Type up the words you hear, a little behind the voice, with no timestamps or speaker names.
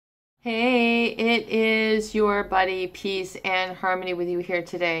Hey, it is your buddy Peace and Harmony with you here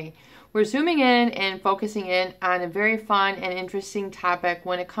today. We're zooming in and focusing in on a very fun and interesting topic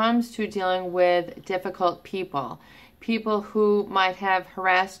when it comes to dealing with difficult people. People who might have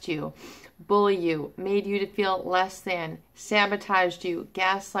harassed you, bully you, made you to feel less than, sabotaged you,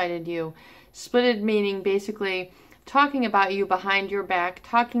 gaslighted you, splitted, meaning basically talking about you behind your back,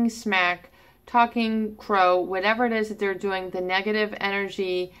 talking smack, talking crow, whatever it is that they're doing, the negative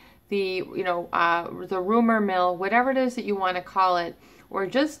energy, the rumor mill, whatever it is that you want to call it, or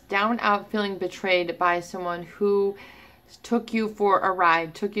just down out feeling betrayed by someone who took you for a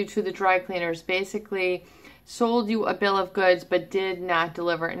ride, took you to the dry cleaners, basically sold you a bill of goods but did not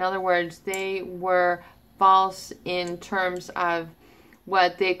deliver. In other words, they were false in terms of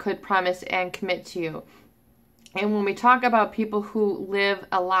what they could promise and commit to you. And when we talk about people who live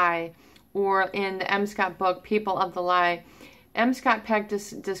a lie, or in the M. Scott book, People of the Lie, M. Scott Peck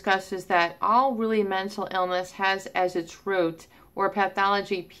discusses that all really mental illness has as its root or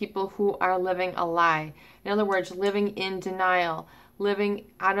pathology people who are living a lie. In other words, living in denial, living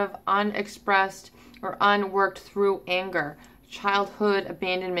out of unexpressed or unworked through anger, childhood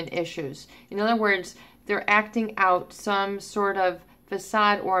abandonment issues. In other words, they're acting out some sort of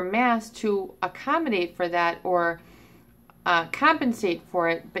facade or mask to accommodate for that or compensate for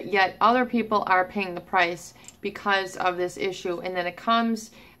it, but yet other people are paying the price because of this issue. And then it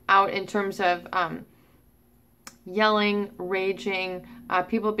comes out in terms of yelling, raging,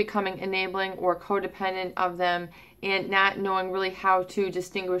 people becoming enabling or codependent of them, and not knowing really how to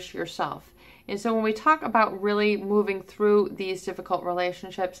distinguish yourself. And so when we talk about really moving through these difficult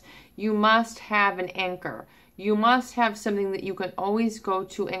relationships, you must have an anchor. You must have something that you can always go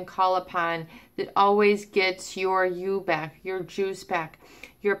to and call upon that always gets your you back, your juice back,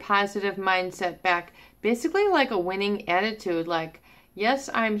 your positive mindset back. Basically like a winning attitude, like,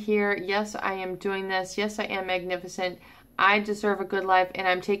 yes, I'm here. Yes, I am doing this. Yes, I am magnificent. I deserve a good life and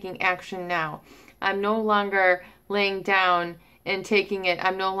I'm taking action now. I'm no longer laying down and taking it.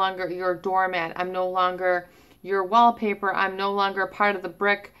 I'm no longer your doormat. I'm no longer your wallpaper. I'm no longer part of the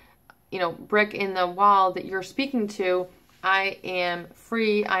brick in the wall that you're speaking to. I am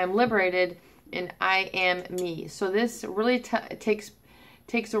free, I am liberated, and I am me. So this really takes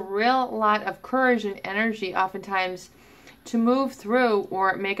a real lot of courage and energy oftentimes to move through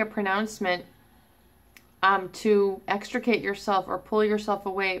or make a pronouncement to extricate yourself or pull yourself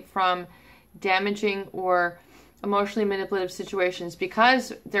away from damaging or emotionally manipulative situations,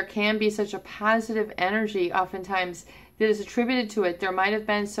 because there can be such a positive energy oftentimes that is attributed to it. There might have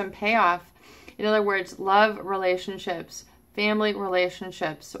been some payoff. In other words, love relationships, family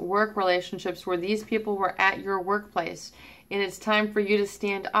relationships, work relationships, where these people were at your workplace, and it's time for you to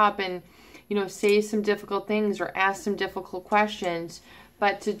stand up and say some difficult things or ask some difficult questions.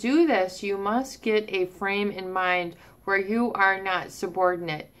 But to do this, you must get a frame in mind where you are not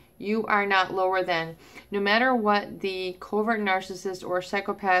subordinate. You are not lower than. No matter what the covert narcissist or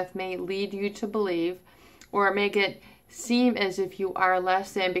psychopath may lead you to believe, or make it seem as if you are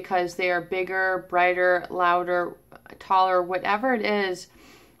less than because they are bigger, brighter, louder, taller, whatever it is,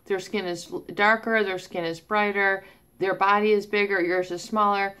 their skin is darker, their skin is brighter, their body is bigger, yours is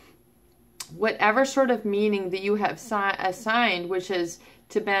smaller. Whatever sort of meaning that you have assigned, which is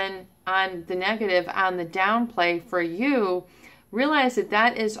to been on the negative, on the downplay for you, realize that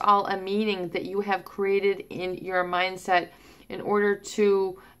that is all a meaning that you have created in your mindset in order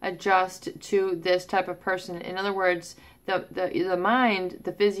to adjust to this type of person. In other words, the mind,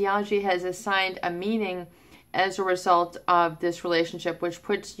 the physiology has assigned a meaning as a result of this relationship, which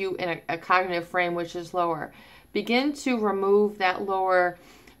puts you in a cognitive frame which is lower. Begin to remove that lower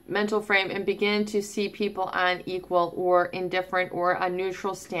mental frame and begin to see people on equal or indifferent or a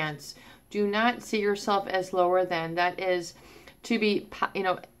neutral stance. Do not see yourself as lower than. That is to be,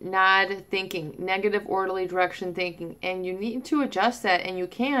 NOD thinking, negative orderly direction thinking. And you need to adjust that, and you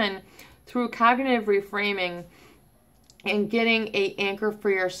can through cognitive reframing and getting an anchor for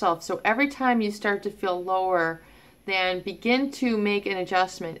yourself. So every time you start to feel lower, then begin to make an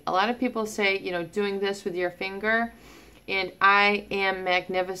adjustment. A lot of people say, doing this with your finger, and I am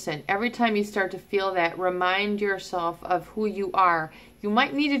magnificent. Every time you start to feel that, remind yourself of who you are. You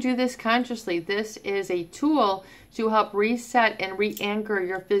might need to do this consciously. This is a tool to help reset and re-anchor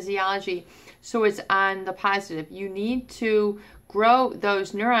your physiology so it's on the positive. You need to grow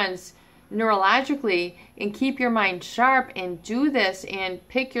those neurons neurologically and keep your mind sharp and do this and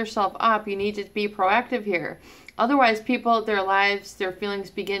pick yourself up. You need to be proactive here. Otherwise, people, their lives, their feelings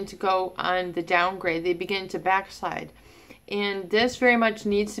begin to go on the downgrade. They begin to backslide. And this very much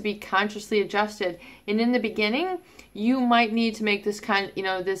needs to be consciously adjusted. And in the beginning, you might need to make this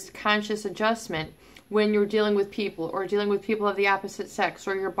this conscious adjustment when you're dealing with people, or dealing with people of the opposite sex,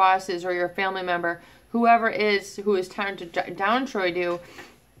 or your bosses, or your family member, whoever who is trying to downtrade you.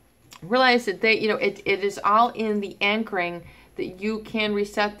 Realize that it is all in the anchoring that you can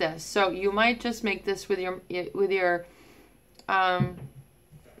reset this. So you might just make this with your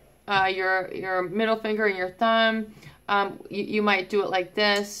middle finger and your thumb. You might do it like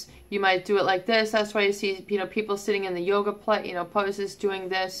this. You might do it like this. That's why you see people sitting in the yoga poses, doing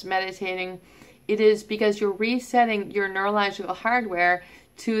this, meditating. It is because you're resetting your neurological hardware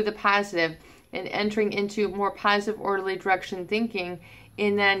to the positive and entering into more positive, orderly direction thinking,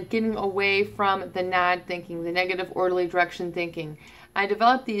 and then getting away from the NOD thinking, the negative, orderly direction thinking. I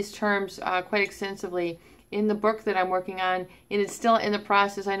developed these terms quite extensively in the book that I'm working on, and it's still in the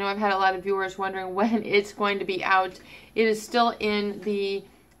process. I know I've had a lot of viewers wondering when it's going to be out. It is still in the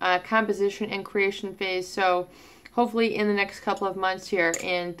composition and creation phase, so hopefully in the next couple of months here.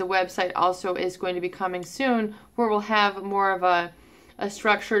 And the website also is going to be coming soon, where we'll have more of a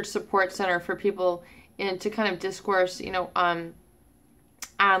structured support center for people and to kind of discourse,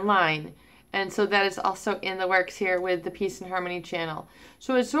 online. And so that is also in the works here with the Peace and Harmony channel.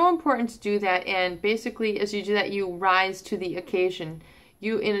 So it's so important to do that, and basically as you do that, you rise to the occasion.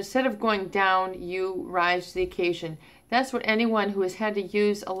 Instead of going down, you rise to the occasion. That's what anyone who has had to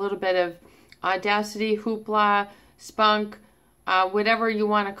use a little bit of audacity, hoopla, spunk, whatever you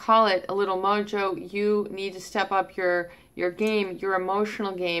want to call it, a little mojo, you need to step up your game, your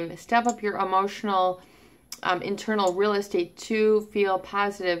emotional game. Step up your emotional internal real estate to feel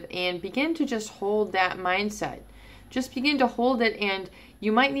positive, and begin to just hold that mindset. Just begin to hold it, and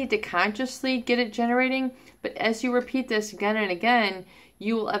you might need to consciously get it generating, but as you repeat this again and again,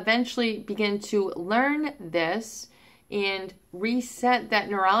 you will eventually begin to learn this and reset that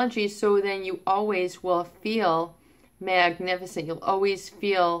neurology, so then you always will feel magnificent. You'll always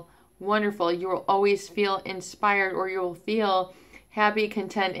feel wonderful. You will always feel inspired, or you will feel happy,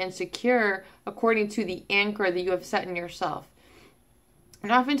 content, and secure according to the anchor that you have set in yourself.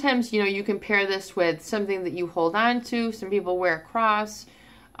 And oftentimes, you can pair this with something that you hold on to. Some people wear a cross.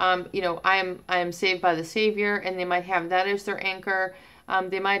 I am saved by the Savior, and they might have that as their anchor.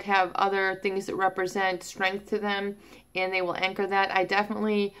 They might have other things that represent strength to them, and they will anchor that. I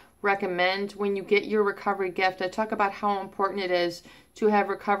definitely recommend, when you get your recovery gift, I talk about how important it is to have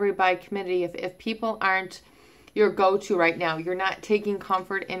recovery by committee. If people aren't your go-to right now, you're not taking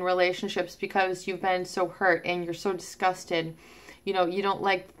comfort in relationships because you've been so hurt and you're so disgusted, you don't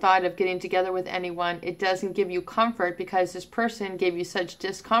like the thought of getting together with anyone. It doesn't give you comfort because this person gave you such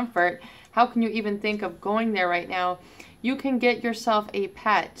discomfort. How can you even think of going there right now? You can get yourself a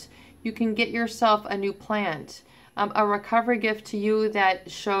pet. You can get yourself a new plant, a recovery gift to you that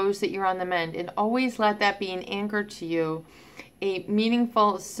shows that you're on the mend, and always let that be an anchor to you, a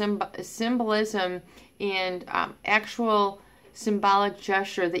meaningful symbolism and actual symbolic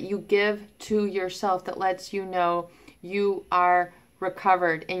gesture that you give to yourself that lets you know you are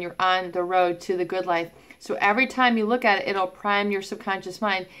recovered and you're on the road to the good life. So every time you look at it, it'll prime your subconscious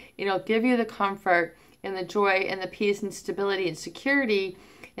mind. It'll give you the comfort and the joy and the peace and stability and security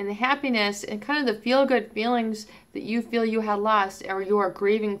and the happiness and kind of the feel-good feelings that you feel you had lost or you are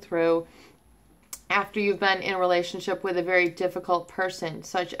grieving through after you've been in a relationship with a very difficult person,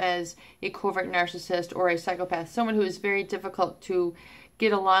 such as a covert narcissist or a psychopath, someone who is very difficult to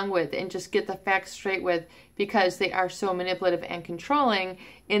get along with and just get the facts straight with, because they are so manipulative and controlling,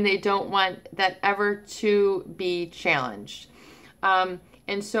 and they don't want that ever to be challenged.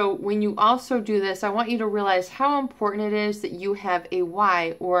 And so when you also do this, I want you to realize how important it is that you have a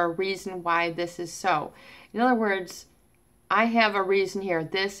why, or a reason why this is so. In other words, I have a reason here.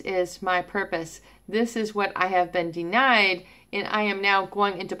 This is my purpose. This is what I have been denied, and I am now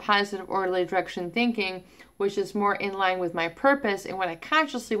going into positive, orderly direction thinking, which is more in line with my purpose and what I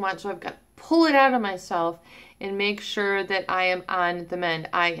consciously want. So I've got to pull it out of myself and make sure that I am on the mend.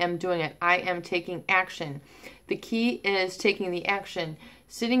 I am doing it. I am taking action. The key is taking the action.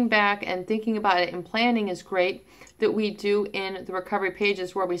 Sitting back and thinking about it and planning is great, that we do in the recovery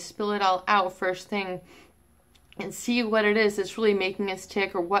pages, where we spill it all out first thing and see what it is that's really making us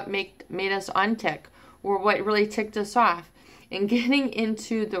tick, or what made us untick, or what really ticked us off, and getting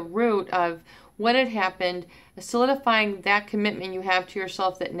into the root of what had happened, solidifying that commitment you have to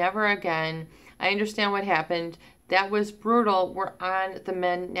yourself that never again. I understand what happened. That was brutal. We're on the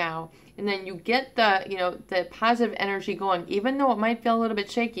mend now. And then you get the positive energy going, even though it might feel a little bit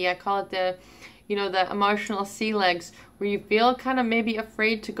shaky. I call it the emotional sea legs, where you feel kind of maybe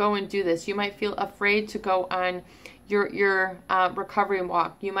afraid to go and do this. You might feel afraid to go on your recovery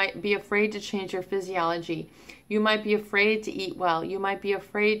walk. You might be afraid to change your physiology. You might be afraid to eat well. You might be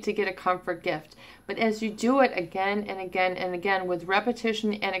afraid to get a comfort gift. But as you do it again and again and again with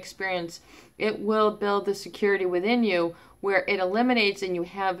repetition and experience, it will build the security within you where it eliminates and you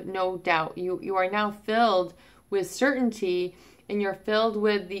have no doubt. You are now filled with certainty, and you're filled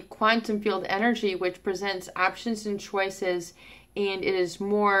with the quantum field energy, which presents options and choices, and it is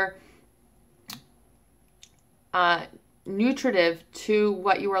more nutritive to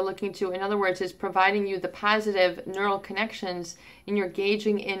what you are looking to. In other words, it's providing you the positive neural connections, and you're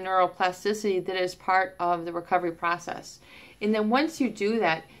gauging in neuroplasticity that is part of the recovery process. And then once you do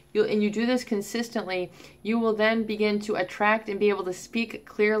that, and you do this consistently, you will then begin to attract and be able to speak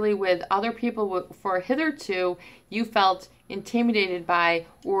clearly with other people for hitherto you felt intimidated by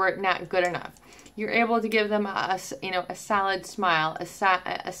or not good enough. You're able to give them a solid smile,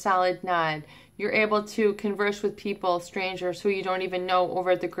 a solid nod. You're able to converse with people, strangers who you don't even know,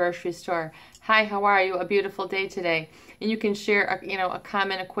 over at the grocery store. Hi, how are you? A beautiful day today. And you can share a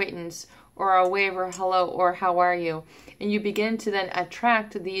common acquaintance, or a wave, or hello, or how are you. And you begin to then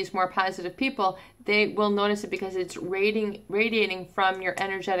attract these more positive people. They will notice it because it's radiating from your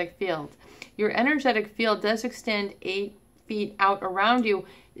energetic field. Your energetic field does extend 8 feet out around you.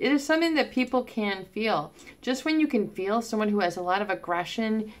 It is something that people can feel. Just when you can feel someone who has a lot of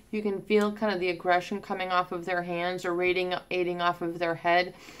aggression, you can feel kind of the aggression coming off of their hands or radiating off of their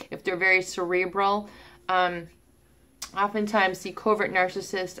head. If they're very cerebral, oftentimes the covert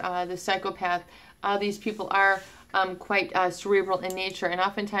narcissist, the psychopath, these people are quite cerebral in nature, and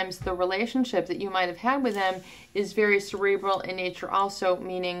oftentimes the relationship that you might have had with them is very cerebral in nature also,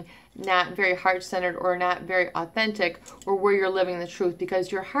 meaning not very heart-centered or not very authentic, or where you're living the truth,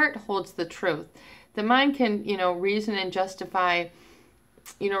 because your heart holds the truth. The mind can, reason and justify,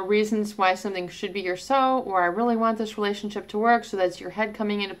 reasons why something should be your so, or I really want this relationship to work, so that's your head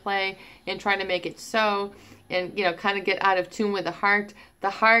coming into play and trying to make it so, and, kind of get out of tune with the heart. The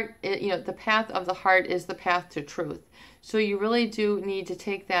heart, the path of the heart is the path to truth. So you really do need to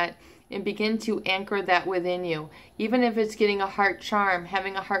take that and begin to anchor that within you. Even if it's getting a heart charm,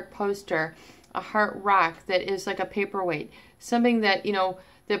 having a heart poster, a heart rock that is like a paperweight, something that,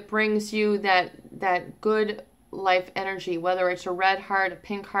 that brings you that good life energy, whether it's a red heart, a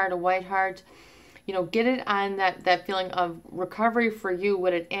pink heart, a white heart, get it on that feeling of recovery for you,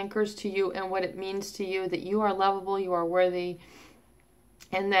 what it anchors to you and what it means to you, that you are lovable, you are worthy,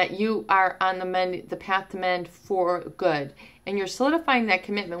 and that you are on the path to mend for good. And you're solidifying that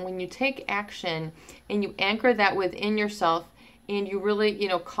commitment when you take action and you anchor that within yourself, and you really,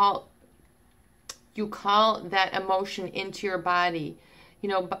 call that emotion into your body,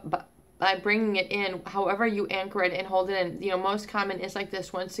 by bringing it in, however you anchor it and hold it in. Most common is like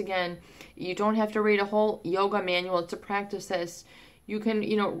this. Once again, you don't have to read a whole yoga manual to practice this. You can,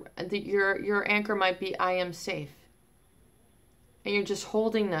 your anchor might be, I am safe. And you're just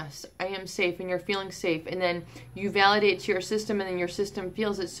holding this, I am safe, and you're feeling safe. And then you validate to your system, and then your system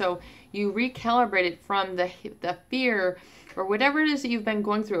feels it. So you recalibrate it from the fear or whatever it is that you've been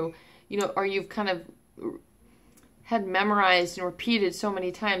going through, or you've kind of had memorized and repeated so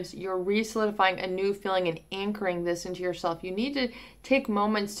many times. You're re-solidifying a new feeling and anchoring this into yourself. You need to take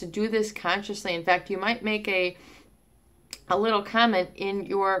moments to do this consciously. In fact, you might make a little comment in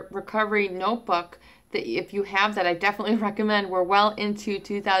your recovery notebook. That if you have that, I definitely recommend. We're well into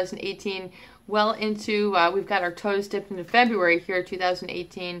 2018, well into, we've got our toes dipped into February here,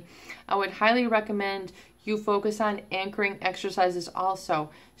 2018. I would highly recommend you focus on anchoring exercises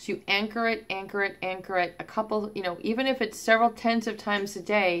also. So you anchor it a couple, even if it's several tens of times a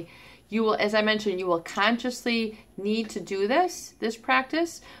day. You will, as I mentioned, you will consciously need to do this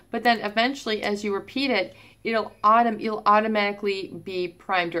practice, but then eventually as you repeat it, you'll automatically be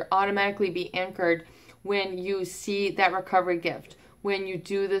primed or automatically be anchored when you see that recovery gift. When you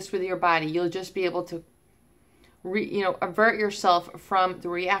do this with your body, you'll just be able to avert yourself from the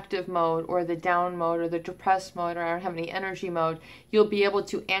reactive mode or the down mode or the depressed mode or I don't have any energy mode. You'll be able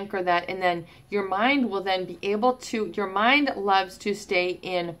to anchor that, and then your mind will then be able to, your mind loves to stay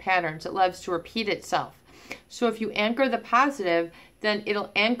in patterns. It loves to repeat itself. So if you anchor the positive, then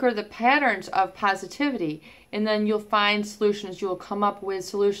it'll anchor the patterns of positivity, and then you'll find solutions. You'll come up with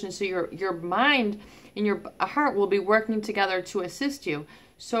solutions. So your mind and your heart will be working together to assist you.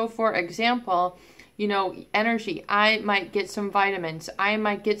 So for example, energy, I might get some vitamins. I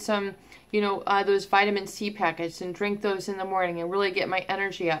might get some, those vitamin C packets and drink those in the morning and really get my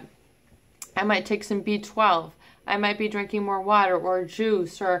energy up. I might take some B12. I might be drinking more water or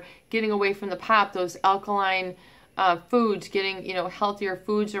juice, or getting away from the pop, those alkaline foods, getting, healthier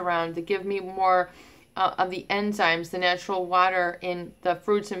foods around to give me more of the enzymes, the natural water in the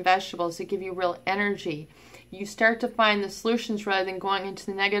fruits and vegetables that give you real energy. You start to find the solutions rather than going into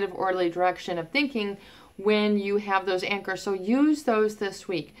the negative orderly direction of thinking when you have those anchors. So use those this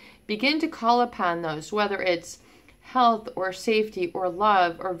week. Begin to call upon those, whether it's health or safety or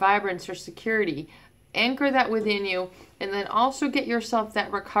love or vibrance or security. Anchor that within you, and then also get yourself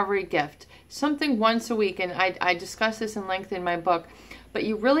that recovery gift. Something once a week, and I discuss this in length in my book, but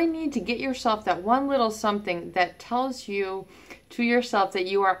you really need to get yourself that one little something that tells you to yourself that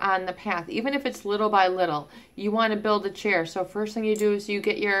you are on the path, even if it's little by little. You want to build a chair, so first thing you do is you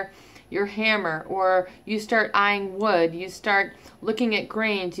get your hammer, or you start eyeing wood, you start looking at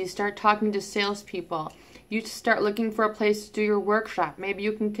grains, you start talking to salespeople, you start looking for a place to do your workshop. Maybe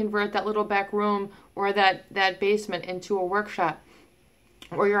you can convert that little back room or that basement into a workshop,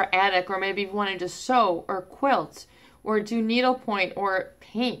 or your attic, or maybe you wanted to sew or quilt or do needlepoint or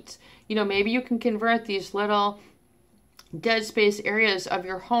paint. You know, maybe you can convert these little dead space areas of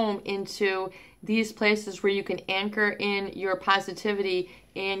your home into these places where you can anchor in your positivity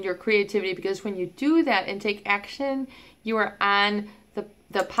and your creativity, because when you do that and take action, you are on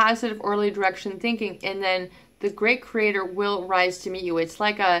the positive orderly direction thinking, and then the great creator will rise to meet you. It's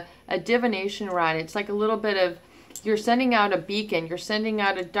like a divination rod. It's like a little bit of, you're sending out a beacon, you're sending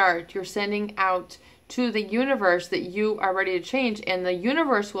out a dart, you're sending out to the universe that you are ready to change, and the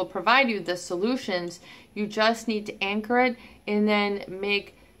universe will provide you the solutions. You just need to anchor it and then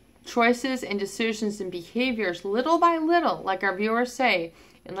make choices and decisions and behaviors little by little, like our viewers say,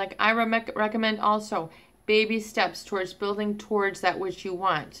 and like I recommend also, baby steps towards building towards that which you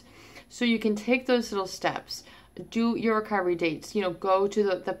want. So you can take those little steps, do your recovery dates, you know, go to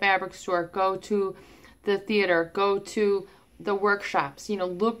the fabric store, go to the theater, go to the workshops, you know,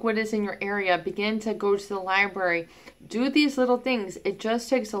 look what is in your area, begin to go to the library, do these little things. It just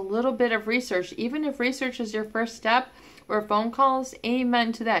takes a little bit of research. Even if research is your first step, or phone calls,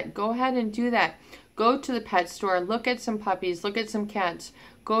 amen to that. Go ahead and do that. Go to the pet store, look at some puppies, look at some cats,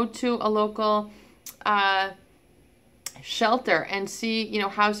 go to a local shelter and see, you know,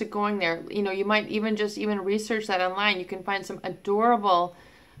 how's it going there. You know, you might even research that online. You can find some adorable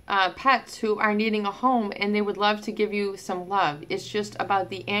pets who are needing a home, and they would love to give you some love. It's just about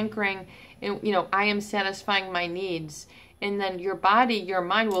the anchoring, and, you know, I am satisfying my needs, and then your body, your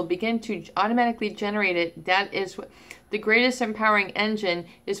mind will begin to automatically generate it. That is what the greatest empowering engine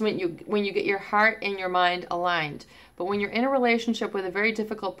is, when you get your heart and your mind aligned. But when you're in a relationship with a very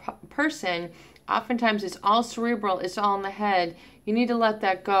difficult person, oftentimes it's all cerebral, it's all in the head. You need to let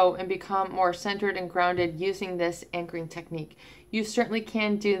that go and become more centered and grounded using this anchoring technique. You certainly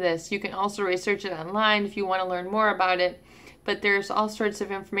can do this. You can also research it online if you want to learn more about it, but there's all sorts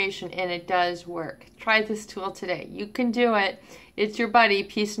of information, and it does work. Try this tool today. You can do it. It's your buddy,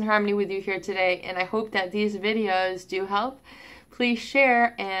 Peace and Harmony, with you here today, and I hope that these videos do help. Please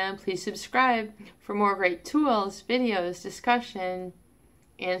share and please subscribe for more great tools, videos, discussion,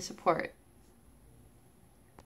 and support.